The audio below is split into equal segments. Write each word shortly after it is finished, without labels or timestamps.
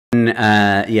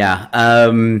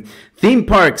Theme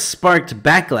parks sparked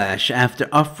backlash after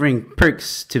offering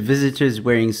perks to visitors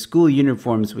wearing school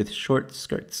uniforms with short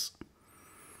skirts.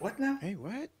 What now? Hey,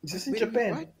 what? Is this in Wait,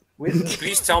 Japan? what? Where's this?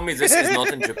 Please tell me this is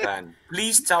not in Japan.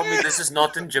 Please tell me this is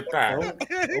not in Japan.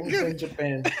 Don't say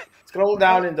Japan. Scroll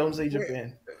down and don't say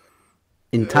Japan.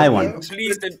 In Taiwan.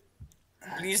 Please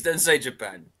don't say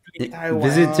Japan. Taiwan.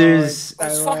 Visitors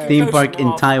That's fucking theme close park in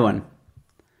enough. Taiwan.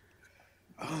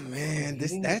 Oh man,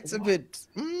 that's a bit.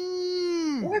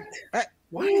 What?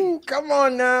 Why? Ooh, come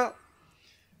on now.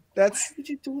 Why would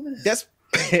you do this? That's.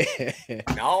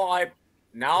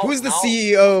 Who's the now,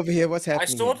 CEO over here? What's I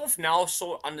happening? sort of now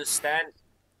understand.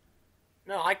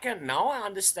 No, I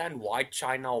understand why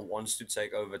China wants to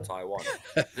take over Taiwan.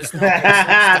 This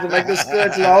now To make the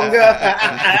skirts longer.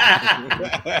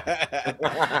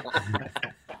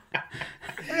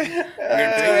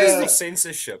 You're doing this for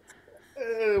censorship.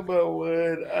 Oh my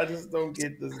word! I just don't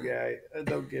get this guy. I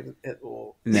don't get it at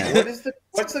all. No.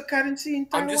 What's the currency in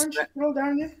I'm Taiwan? just- Scroll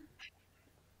down here.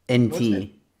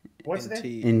 NT. What's that?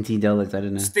 NT dollars, I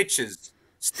don't know. Stitches.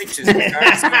 Stitches. The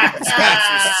currency of this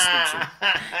country is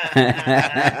stitches.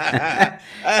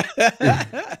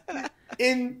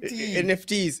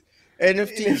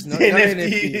 NFTs, not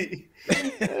NFT.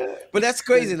 But that's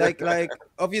crazy. Like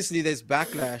obviously there's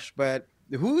backlash, but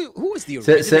who was the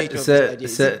originator of this idea?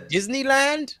 Is it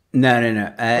Disneyland?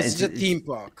 No. It's just a theme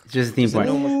park. Just a theme It's a park.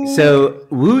 normal- So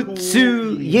Wu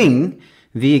Tzu Ying,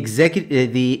 the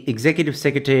executive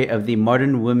secretary of the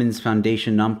Modern Women's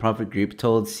Foundation nonprofit group,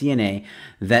 told CNA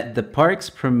that the park's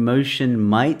promotion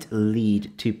might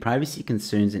lead to privacy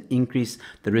concerns and increase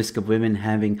the risk of women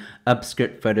having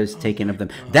upskirt photos taken of them.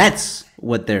 That's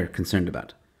what they're concerned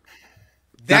about.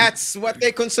 That's what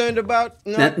they're concerned about.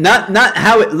 Not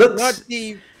how it looks.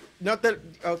 Not the.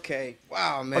 Okay.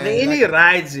 Wow, man. Are there any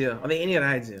rides here? What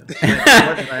rides here?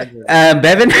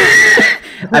 Bevan,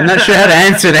 I'm not sure how to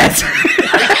answer that.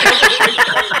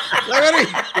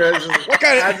 What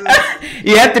kind of?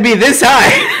 You have to be this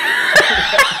high.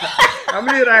 How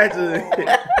many rides are there?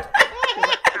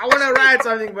 I want to ride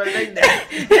something, but like that.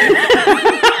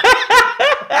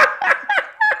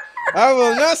 I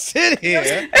will not sit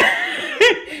here.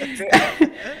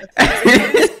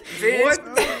 What?